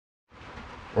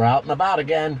We're out and about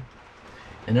again,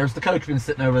 and there's the Coachman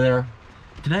sitting over there.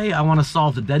 Today I want to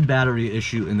solve the dead battery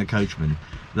issue in the Coachman.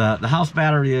 The house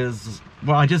battery is,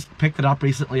 well, I just picked it up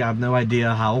recently. I have no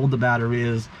idea how old the battery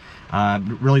is.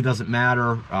 It really doesn't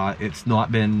matter. It's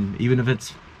not been, even if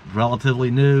it's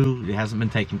relatively new, it hasn't been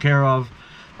taken care of.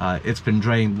 It's been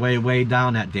drained way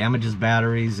down. That damages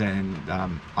batteries, and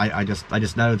I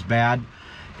just know it's bad.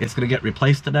 It's going to get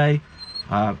replaced today,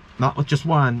 not with just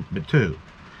one, but two.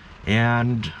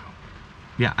 And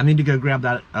yeah, I need to go grab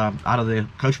that out of the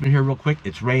Coachman here real quick.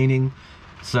 It's raining,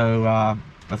 so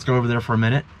let's go over there for a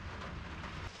minute.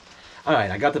 All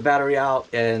right, I got the battery out,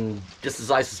 and just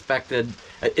as I suspected,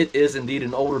 it is indeed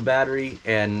an older battery,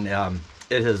 and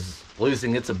it is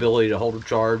losing its ability to hold a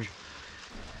charge.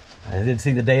 I didn't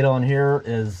see the date on here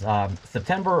is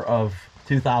September of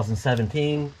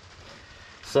 2017.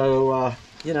 So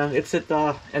you know, it's at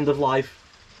the end of life.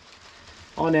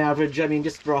 On average, I mean,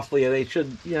 just roughly, they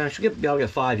should, be able to get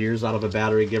 5 years out of a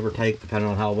battery, give or take, depending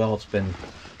on how well it's been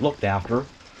looked after.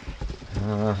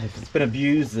 If it's been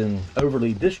abused and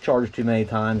overly discharged too many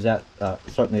times, that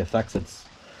certainly affects its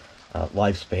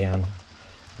lifespan.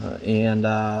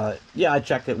 Yeah, I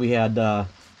checked it. We had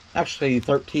actually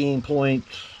 13 point.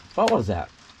 What was that?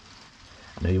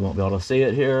 I know you won't be able to see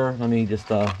it here. Let me just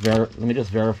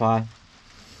verify.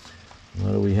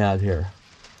 What do we have here?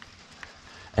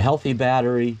 A healthy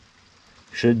battery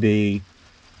should be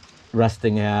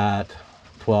resting at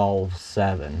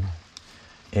 12.7,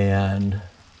 and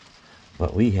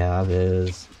what we have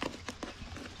is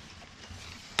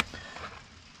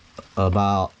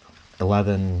about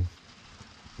 11.6,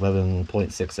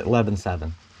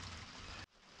 11.7.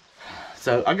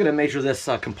 So I'm going to measure this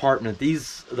compartment.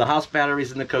 The house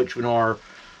batteries in the Coachman are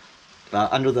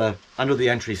under the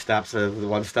entry steps. The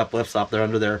one step lifts up, they're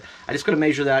under there. I just got to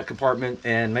measure that compartment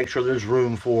and make sure there's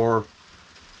room for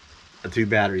the two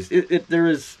batteries. There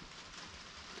is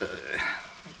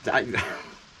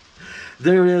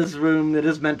there is room that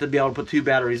is meant to be able to put two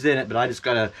batteries in it, but I just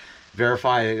got to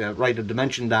verify, write the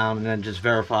dimension down, and then just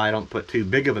verify I don't put too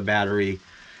big of a battery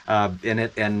in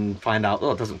it, and find out,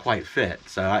 oh, it doesn't quite fit.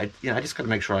 So I just got to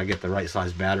make sure I get the right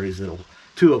size batteries.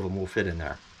 Two of them will fit in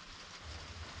there.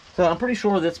 So I'm pretty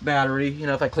sure this battery,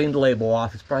 if I clean the label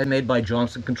off, it's probably made by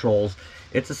Johnson Controls.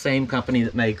 It's the same company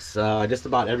that makes just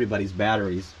about everybody's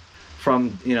batteries.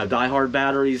 From, die-hard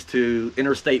batteries to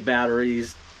interstate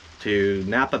batteries to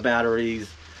Napa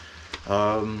batteries,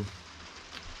 O'Reilly's,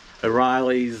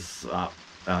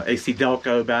 AC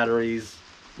Delco batteries,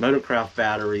 Motorcraft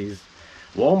batteries,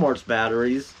 Walmart's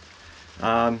batteries.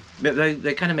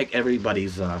 They kind of make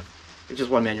everybody's. It's just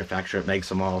one manufacturer that makes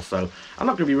them all, so I'm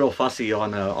not going to be real fussy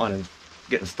on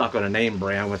getting stuck on a name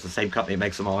brand when it's the same company that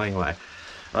makes them all anyway.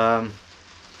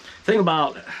 Thing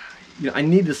about, I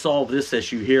need to solve this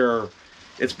issue here.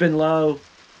 It's been low.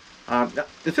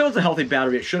 If it was a healthy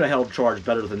battery, it should have held charge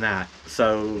better than that.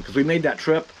 So, because we made that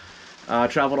trip,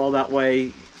 traveled all that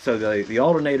way, so the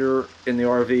alternator in the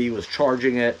RV was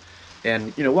charging it,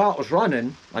 and while it was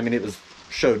running, I mean,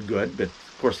 showed good, but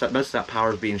of course most of that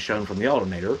power is being shown from the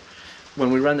alternator.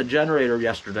 When we ran the generator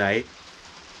yesterday,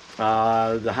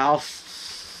 the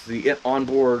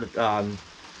onboard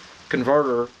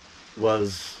converter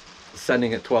was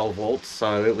sending at 12 volts,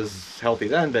 so it was healthy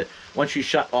then. But once you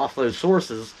shut off those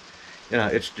sources,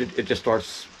 it just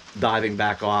starts diving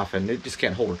back off, and it just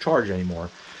can't hold a charge anymore.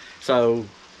 So,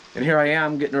 and here I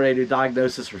am getting ready to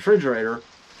diagnose this refrigerator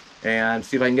and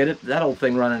see if I can get that old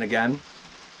thing running again.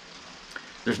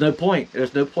 There's no point.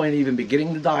 There's no point even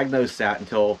beginning to diagnose that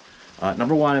until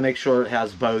number one, I make sure it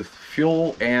has both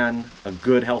fuel and a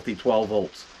good healthy 12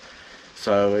 volts.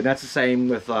 So, and that's the same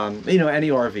with any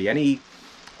RV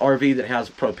that has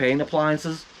propane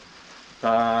appliances.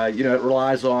 It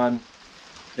relies on,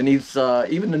 it needs,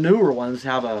 even the newer ones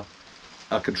have a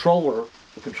controller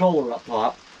up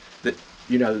top that,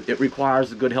 it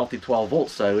requires a good healthy 12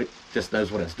 volts, so it just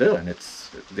knows what it's doing.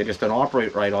 They just don't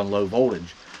operate right on low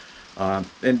voltage.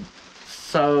 And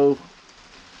so,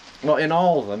 well, in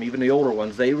all of them, even the older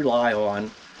ones, they rely on,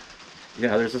 you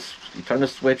turn the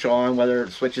switch on, whether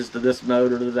it switches to this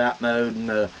mode or to that mode,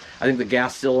 and I think the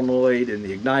gas solenoid and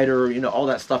the igniter, all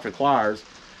that stuff requires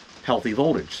healthy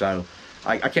voltage. So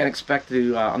I can't expect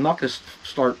to, I'm not going to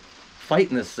start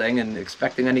fighting this thing and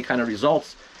expecting any kind of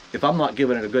results if I'm not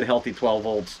giving it a good healthy 12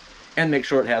 volts and make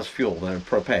sure it has fuel, the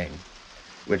propane,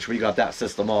 which we got that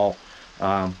system all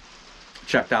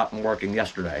checked out and working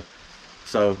yesterday.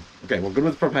 So, okay, we're good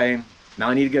with propane. Now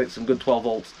I need to get some good 12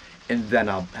 volts, and then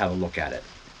I'll have a look at it.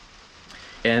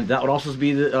 And that would also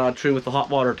be true with the hot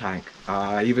water tank.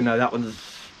 Even though that one's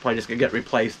probably just going to get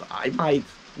replaced,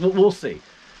 we'll see.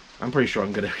 I'm pretty sure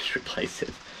I'm going to replace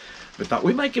it. But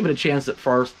we might give it a chance at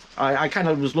first. I kind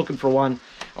of was looking for one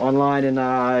online, and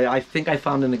I think I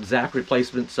found an exact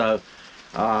replacement, so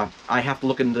I have to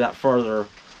look into that further.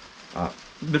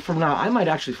 But from now, I might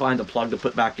actually find a plug to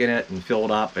put back in it and fill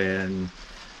it up, and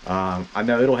I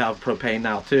know it'll have propane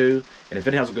now too, and if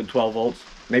it has a good 12 volts,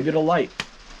 maybe it'll light.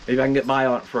 Maybe I can get by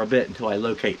on it for a bit until I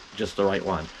locate just the right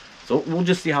one. So we'll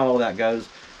just see how all that goes.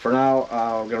 For now,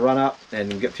 I'm going to run up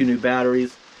and get 2 new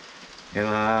batteries,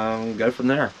 and go from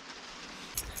there.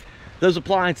 Those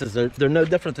appliances, they're no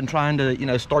different than trying to, you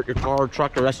know, start your car,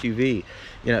 truck, or SUV.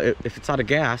 You know, if it's out of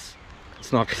gas,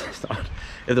 it's not gonna start.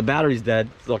 If the battery's dead,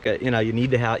 look at, you know, you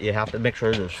have to make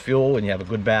sure there's fuel and you have a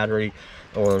good battery,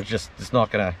 or it's not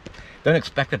gonna. Don't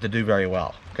expect it to do very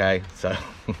well. Okay, so.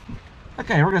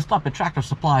 Okay, we're gonna stop at Tractor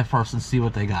Supply first and see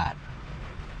what they got.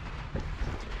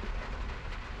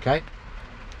 Okay,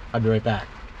 I'll be right back.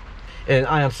 And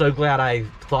I am so glad I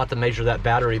thought to measure that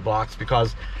battery box,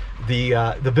 because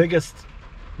the biggest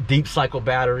deep cycle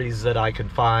batteries that I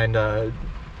could find,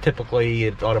 typically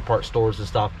at auto parts stores and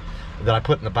stuff, that I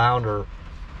put in the bounder,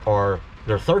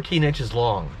 they're 13 inches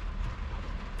long.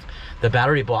 The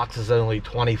battery box is only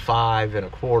 25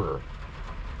 1/4.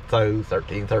 So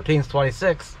 13 is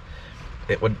 26.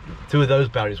 It would, 2 of those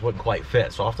batteries wouldn't quite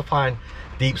fit. So I'll have to find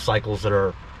deep cycles that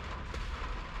are,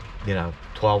 you know,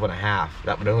 12 1/2.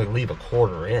 That would only leave a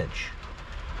 1/4 inch.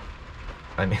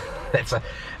 I mean, that's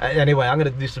anyway, I'm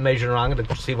going to do some measuring around. I'm going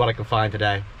to see what I can find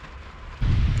today.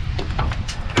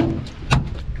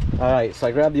 Alright, so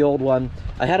I grabbed the old one.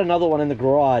 I had another one in the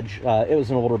garage. It was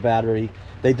an older battery.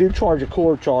 They do charge a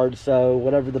core charge, so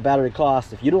whatever the battery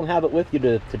costs, if you don't have it with you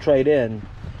to trade in,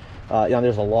 you know,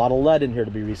 there's a lot of lead in here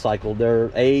to be recycled. They're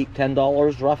 $8,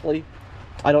 $10 roughly.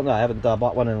 I don't know. I haven't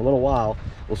bought one in a little while.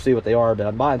 We'll see what they are, but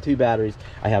I'm buying 2 batteries.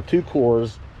 I have 2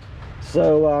 cores.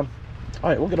 So,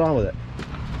 alright, we'll get on with it.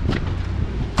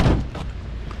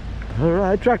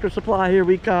 Alright, Tractor Supply, here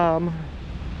we come.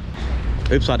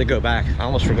 Oops, I had to go back. I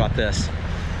almost forgot this.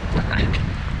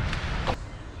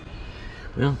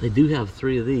 Well, they do have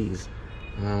 3 of these.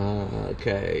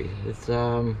 Okay, it's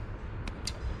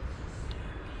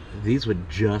these would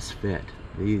just fit.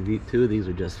 The 2 of these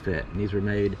would just fit. And these were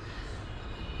made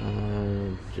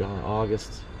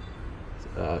August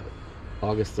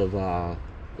of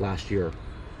last year,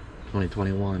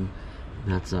 2021.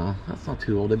 That's not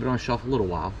too old. They've been on the shelf a little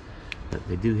while, but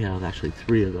they do have actually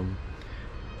 3 of them.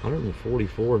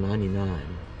 $144.99.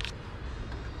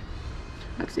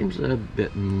 That seems a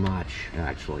bit much,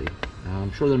 actually.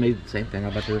 I'm sure they're made the same thing. I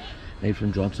bet they're made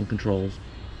from Johnson Controls.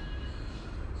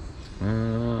 I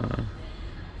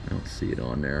don't see it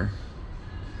on there.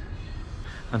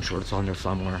 I'm sure it's on there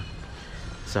somewhere.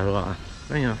 So,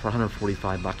 you know, for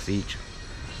 145 bucks each.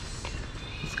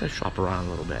 Let's go shop around a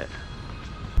little bit.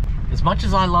 As much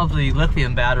as I love the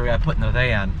lithium battery I put in the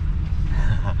van,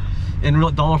 in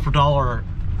real dollar for dollar,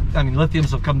 I mean,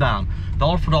 lithiums have come down.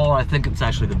 Dollar for dollar, I think it's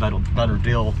actually the better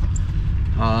deal.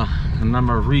 The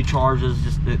number of recharges,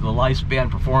 just the lifespan,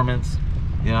 performance,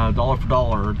 you know, dollar for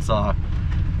dollar. It's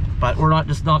but we're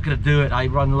just not going to do it.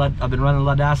 I've been running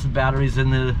lead acid batteries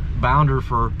in the bounder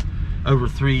for over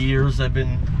 3 years.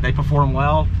 They perform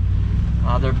well.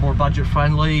 They're more budget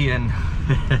friendly, and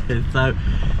so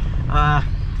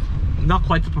not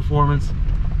quite the performance,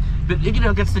 but you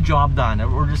know, it gets the job done.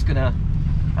 We're just gonna.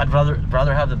 I'd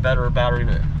rather have the better battery.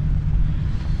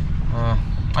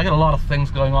 I got a lot of things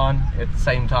going on at the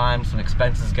same time. Some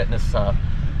expenses getting this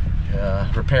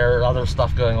repair, other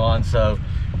stuff going on. So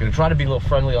I'm gonna try to be a little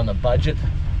friendly on the budget,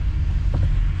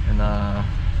 and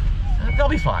they'll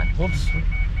be fine. We'll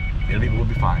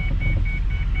be fine.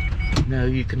 No,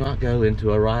 you cannot go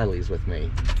into O'Reilly's with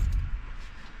me.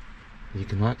 You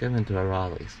cannot go into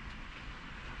O'Reilly's.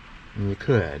 I mean, you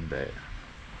could, but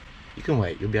you can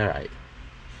wait. You'll be all right.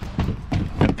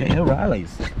 Okay,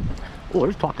 O'Reilly's. Oh,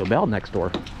 there's Taco Bell next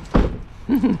door.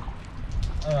 All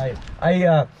right,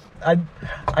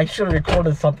 I should have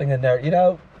recorded something in there. You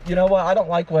know what? I don't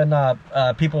like when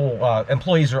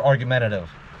employees are argumentative.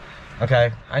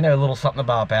 Okay, I know a little something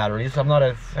about batteries. I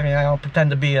don't pretend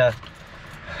to be a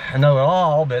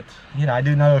know-it-all, but you know, I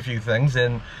do know a few things.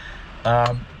 And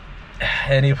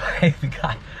anyway,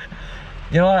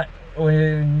 you know what?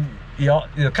 When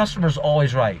the customer's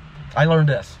always right. I learned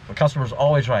this. The customer's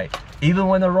always right. Even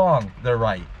when they're wrong, they're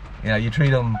right. You know, you treat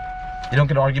them, you don't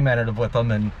get argumentative with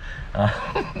them. And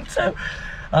so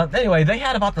anyway, they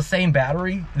had about the same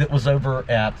battery that was over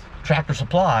at Tractor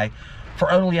Supply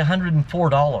for only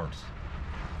 $104.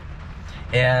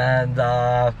 And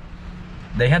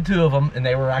they had 2 of them, and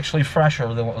they were actually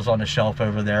fresher than what was on the shelf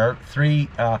over there.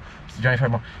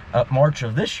 March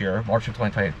of this year, March of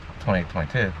 2020,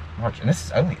 2022, March, and this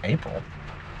is only April.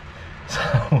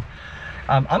 So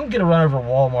I'm gonna run over to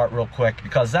Walmart real quick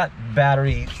because that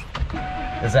battery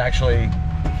is actually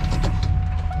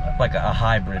like a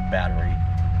hybrid battery.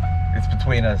 It's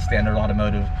between a standard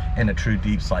automotive and a true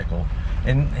deep cycle,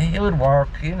 and it would work,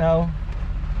 you know.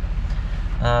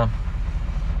 I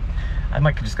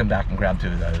might just come back and grab 2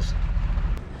 of those.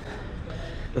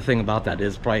 The thing about that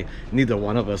is probably neither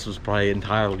one of us was probably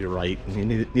entirely right. I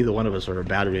mean, neither one of us are a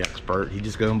battery expert. He's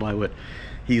just going by what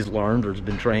he's learned or has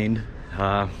been trained,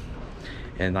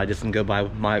 and I just can go by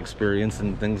my experience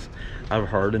and things I've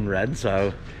heard and read.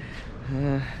 So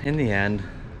in the end,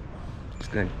 I'm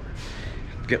just gonna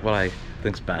get what I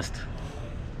think's best.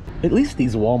 At least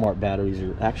these Walmart batteries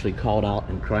are actually called out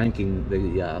and cranking.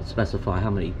 They specify how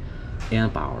many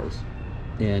amp hours,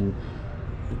 and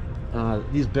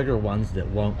these bigger ones that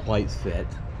won't quite fit,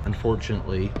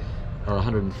 unfortunately, are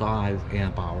 105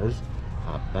 amp hours,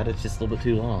 but it's just a little bit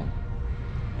too long,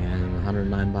 and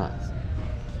 109 bucks.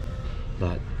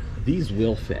 But these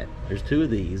will fit. There's 2 of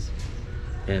these,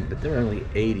 but they're only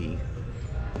 80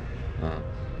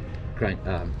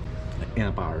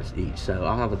 amp hours each, so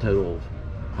I'll have a total of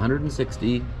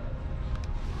 160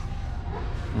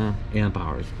 amp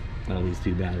hours out of these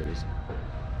 2 batteries.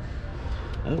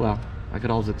 Oh well, I could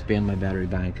always expand my battery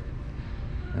bank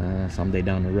someday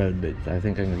down the road, but I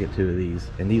think I'm gonna get 2 of these,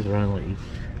 and these are only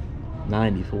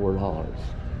 $94.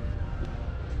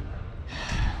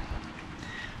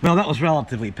 Well, that was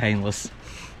relatively painless.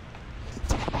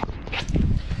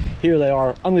 Here they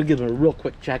are. I'm gonna give them a real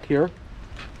quick check here.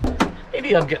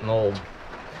 Maybe I'm getting old.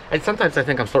 And sometimes I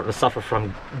think I'm starting to suffer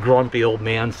from grumpy old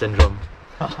man syndrome.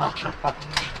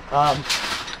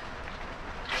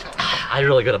 I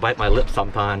really gotta bite my lip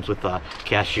sometimes with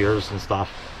cashiers and stuff.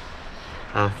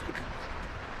 I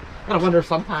wonder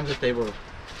sometimes if they were,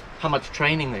 how much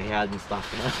training they had and stuff.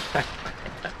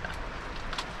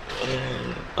 You know?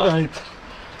 All right.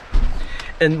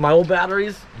 And my old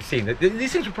batteries, you see,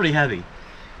 these things are pretty heavy.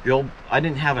 I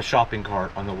didn't have a shopping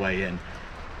cart on the way in.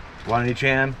 Want any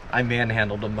jam? I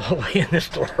manhandled them all the way in the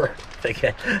store.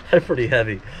 They're pretty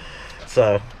heavy.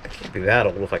 So I can't be that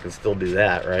old if I can still do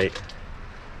that, right?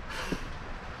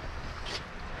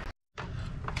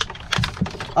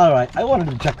 Alright, I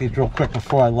wanted to check these real quick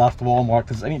before I left Walmart,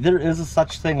 because I mean, there is a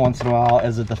such thing once in a while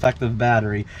as a defective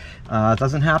battery. It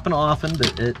doesn't happen often,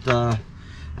 but as a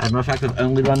matter of fact, I've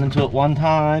only run into it one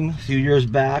time a few years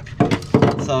back.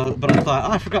 So, but I thought,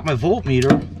 oh, I forgot my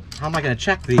voltmeter. How am I going to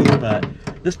check these? But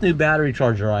this new battery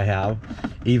charger I have,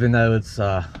 even though it's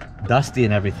dusty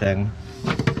and everything,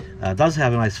 does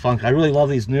have a nice function. I really love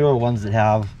these newer ones that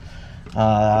have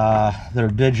they're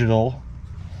digital.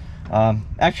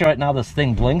 Actually, right now this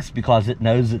thing blinks because it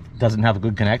knows it doesn't have a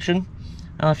good connection.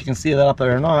 I don't know if you can see that up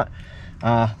there or not,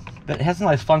 but it has a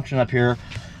nice function up here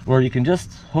where you can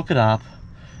just hook it up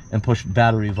and push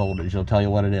battery voltage. It'll tell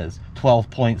you what it is.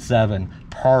 12.7,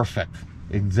 perfect.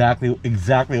 Exactly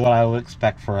what I would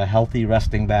expect for a healthy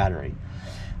resting battery.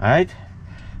 All right,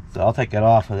 so I'll take it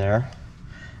off of there,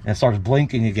 and it starts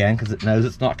blinking again because it knows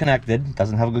it's not connected,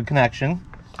 doesn't have a good connection.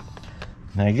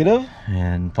 Negative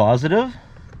and positive.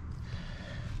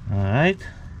 All right,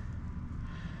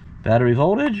 battery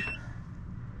voltage.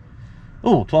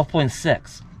 Oh,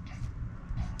 12.6.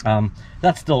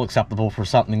 That's still acceptable for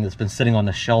something that's been sitting on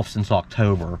the shelf since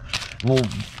October.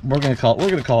 We're gonna call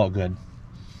it good.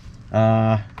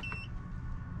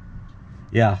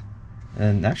 Yeah,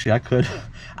 and actually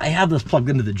I have this plugged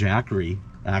into the Jackery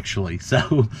actually,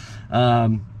 so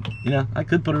you know, I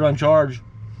could put it on charge.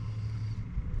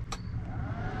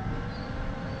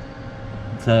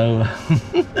 So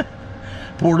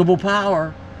portable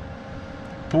power.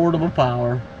 All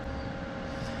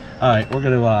right,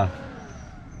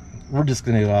 we're just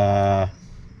gonna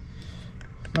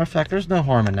matter of fact, there's no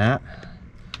harm in that.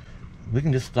 We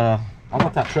can just I'll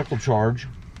let that trickle charge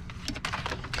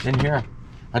in here.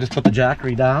 I just put the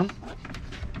Jackery down.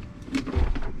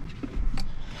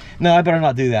 No, I better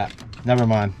not do that. Never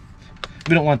mind.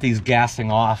 We don't want these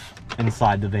gassing off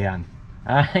inside the van.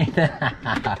 All right.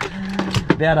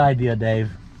 Bad idea, Dave.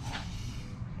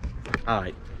 All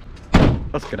right,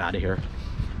 let's get out of here.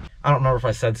 I don't remember if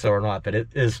I said so or not, but it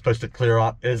is supposed to clear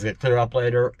up. It is going to clear up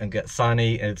later and get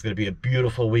sunny, and it's going to be a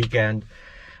beautiful weekend.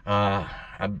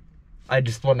 I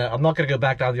just want to, I'm not going to go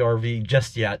back down to the RV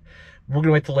just yet. We're going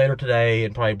to wait till later today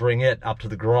and probably bring it up to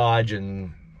the garage.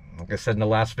 And like I said in the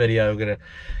last video, we're going to,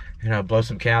 you know, blow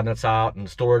some cabinets out and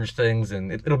storage things,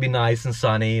 and it'll be nice and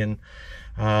sunny. And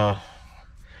I'll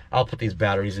put these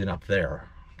batteries in up there.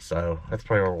 So that's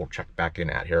probably where we'll check back in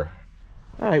at here.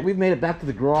 All right, we've made it back to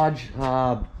the garage.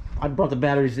 I brought the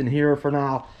batteries in here for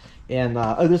now, And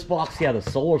oh, this box, yeah, the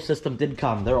solar system did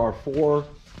come. There are 4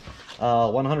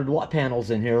 100-watt panels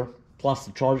in here, plus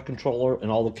the charge controller and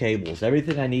all the cables.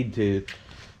 Everything I need to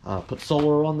put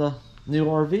solar on the new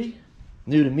RV,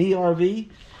 new to me RV.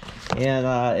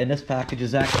 And this package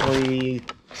is actually,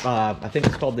 I think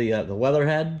it's called the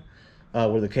weatherhead,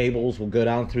 where the cables will go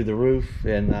down through the roof,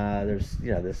 and there's,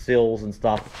 you know, the sills and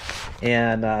stuff,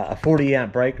 and a 40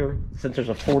 amp breaker. Since there's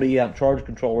a 40 amp charge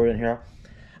controller in here,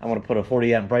 I'm going to put a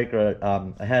 40 amp breaker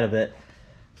ahead of it,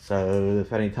 so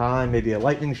if any time, maybe a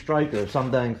lightning strike or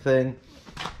some dang thing,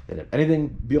 and if anything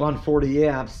beyond 40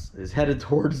 amps is headed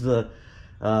towards the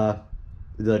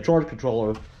charge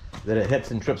controller, that it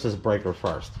hits and trips this breaker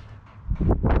first.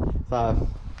 So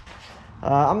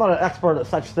I'm not an expert at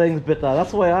such things, but that's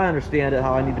the way I understand it,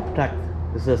 how I need to protect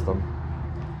the system.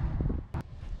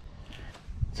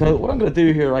 So what I'm going to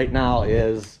do here right now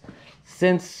is,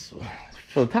 since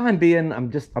for the time being, I'm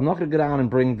not going to go down and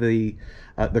bring the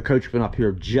Coachmen up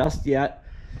here just yet.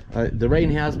 The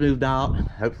rain has moved out.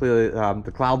 Hopefully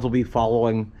the clouds will be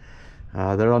following.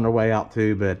 They're on their way out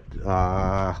too, but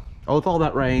with all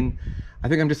that rain, I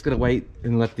think I'm just going to wait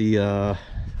and let the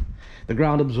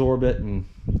ground absorb it, and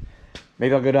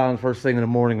maybe I'll go down first thing in the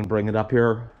morning and bring it up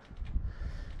here.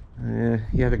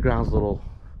 Yeah, the ground's a little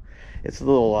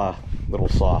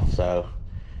soft, so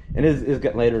it is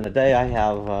getting later in the day. I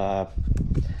have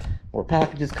more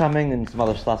packages coming and some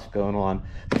other stuff going on.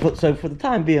 So for the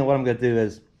time being, what I'm going to do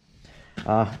is,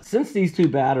 since these 2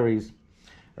 batteries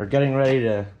are getting ready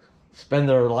to spend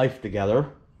their life together,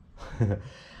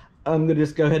 I'm going to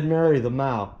just go ahead and marry them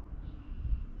now.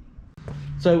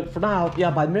 So for now, yeah,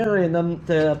 by marrying them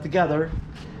together,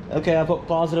 okay, I've hooked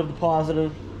positive to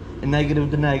positive and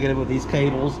negative to negative with these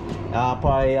cables.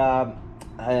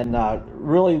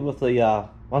 Really with the,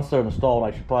 once they're installed,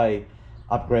 I should probably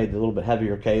upgrade the little bit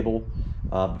heavier cable.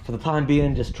 For the time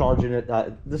being, just charging it,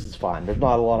 this is fine. There's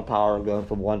not a lot of power going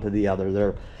from one to the other.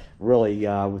 They're really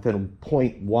within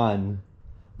 0.1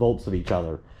 volts of each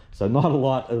other. So not a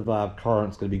lot of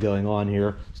current's going to be going on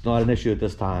here. It's not an issue at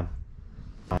this time.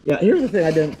 Yeah, here's the thing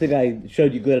I didn't think I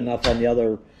showed you good enough on the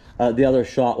other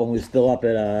shot when we were still up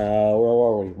at, where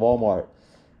were we? Walmart.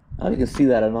 I don't know if you can see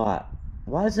that or not.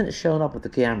 Why isn't it showing up with the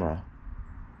camera?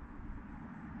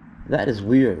 That is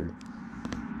weird.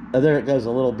 Oh, there it goes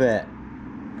a little bit.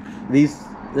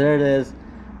 There it is.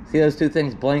 See those 2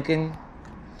 things blinking?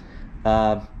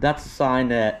 That's a sign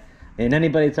that, and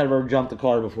anybody that's ever jumped a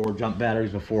car before, jumped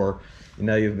batteries before, you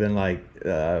know, you've been like,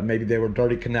 maybe they were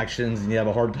dirty connections and you have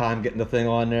a hard time getting the thing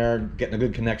on there, getting a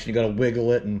good connection. You got to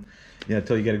wiggle it, and, you know,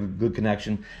 until you get a good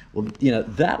connection. Well, you know,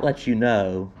 that lets you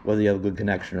know whether you have a good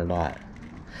connection or not.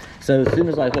 So as soon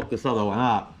as I hook this other one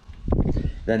up,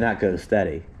 then that goes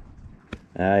steady.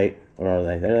 All right, where are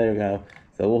they? There we go.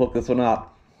 So we'll hook this one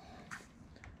up.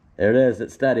 There it is.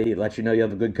 It's steady. It lets you know you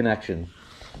have a good connection.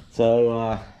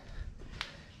 So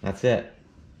that's it.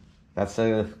 That's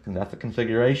the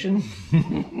configuration.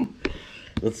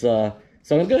 So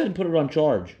I'm gonna go ahead and put it on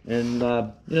charge. And you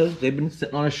know, they've been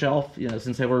sitting on a shelf, you know,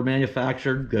 since they were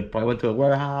manufactured. Good. Probably went to a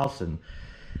warehouse and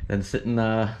then sitting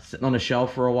on a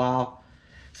shelf for a while.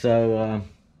 So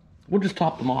we'll just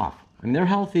top them off. I mean, they're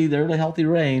healthy. They're in a healthy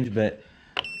range, but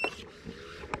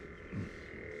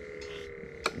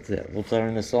that's it. We'll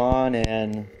turn this on,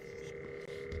 and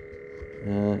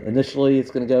initially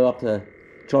it's going to go up to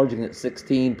charging at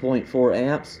 16.4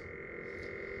 amps,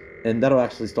 and that'll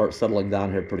actually start settling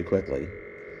down here pretty quickly.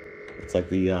 It's like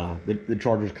the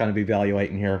charger's kind of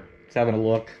evaluating here. It's having a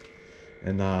look,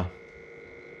 and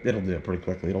it'll do it pretty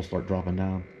quickly. It'll start dropping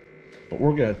down. But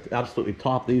we're going to absolutely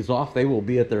top these off. They will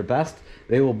be at their best.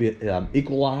 They will be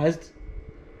equalized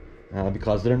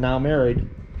because they're now married.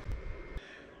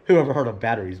 Who ever heard of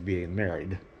batteries being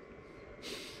married?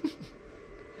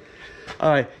 All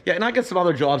right, yeah, and I got some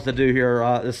other jobs to do here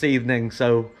this evening.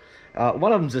 So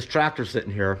one of them's this tractor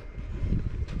sitting here.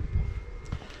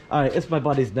 All right, it's my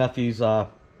buddy's nephew's.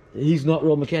 He's not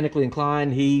real mechanically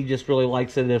inclined. He just really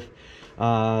likes it if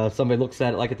somebody looks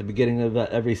at it like at the beginning of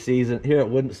every season. Here it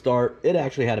wouldn't start. It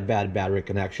actually had a bad battery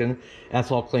connection.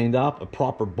 That's all cleaned up. I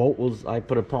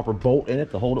put a proper bolt in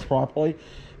it to hold it properly.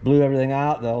 Blew everything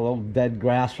out, the little dead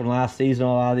grass from last season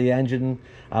all out of the engine,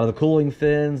 out of the cooling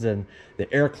fins, and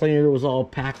the air cleaner was all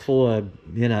packed full of,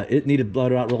 you know, it needed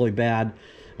bloated out really bad.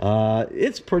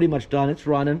 It's pretty much done. It's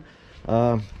running.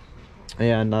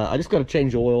 And I just got to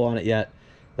change the oil on it yet.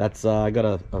 That's I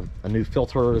got a new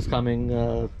filter is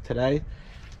coming today,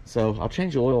 so I'll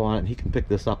change the oil on it and he can pick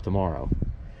this up tomorrow.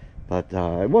 But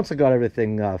once I got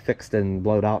everything fixed and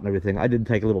blowed out and everything, I did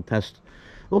take a little test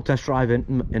drive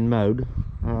in mode,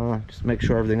 just to make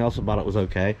sure everything else about it was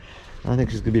okay. I think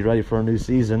she's gonna be ready for a new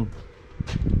season.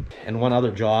 And one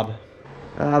other job.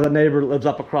 The neighbor that lives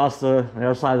up across the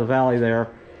other side of the valley there,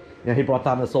 yeah, he brought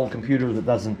down this old computer that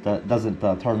doesn't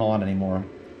turn on anymore.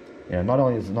 Yeah, not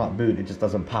only does it not boot, it just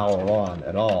doesn't power on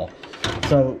at all.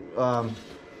 So,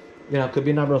 you know, it could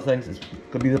be a number of things. It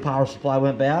could be the power supply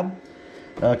went bad.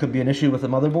 It could be an issue with the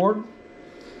motherboard.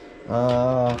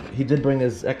 He did bring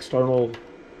his external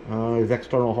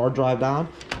hard drive down.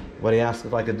 What he asked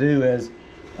if I could do is,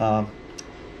 the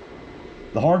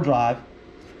hard drive,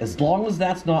 as long as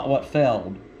that's not what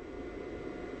failed,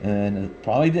 and it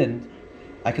probably didn't,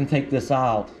 I can take this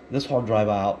out, this hard drive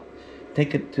out,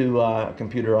 take it to a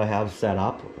computer I have set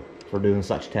up for doing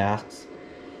such tasks,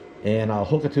 and I'll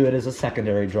hook it to it as a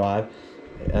secondary drive.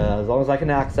 As long as I can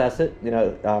access it, you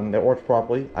know, it works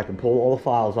properly, I can pull all the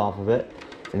files off of it,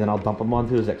 and then I'll dump them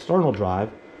onto his external drive,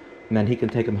 and then he can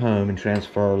take them home and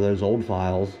transfer those old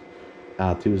files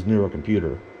to his newer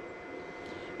computer.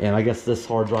 And I guess this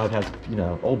hard drive has, you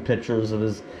know, old pictures of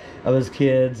his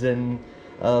kids and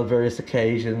various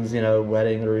occasions, you know,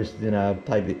 wedding or, you know,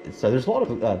 type. So there's a lot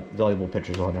of valuable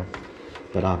pictures on there.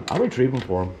 But I'll retrieve them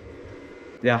for him.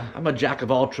 Yeah, I'm a jack of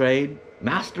all trade,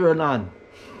 master of none.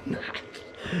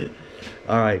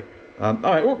 All right,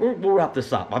 we'll wrap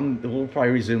this up. We'll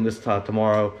probably resume this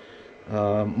tomorrow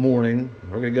morning.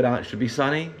 We're gonna go down. It should be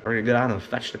sunny. We're gonna go down and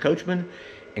fetch the Coachmen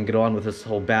and get on with this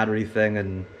whole battery thing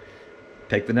and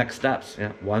take the next steps.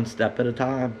 Yeah, one step at a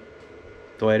time.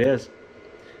 That's the way it is.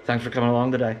 Thanks for coming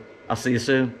along today. I'll see you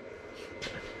soon.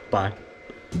 Bye.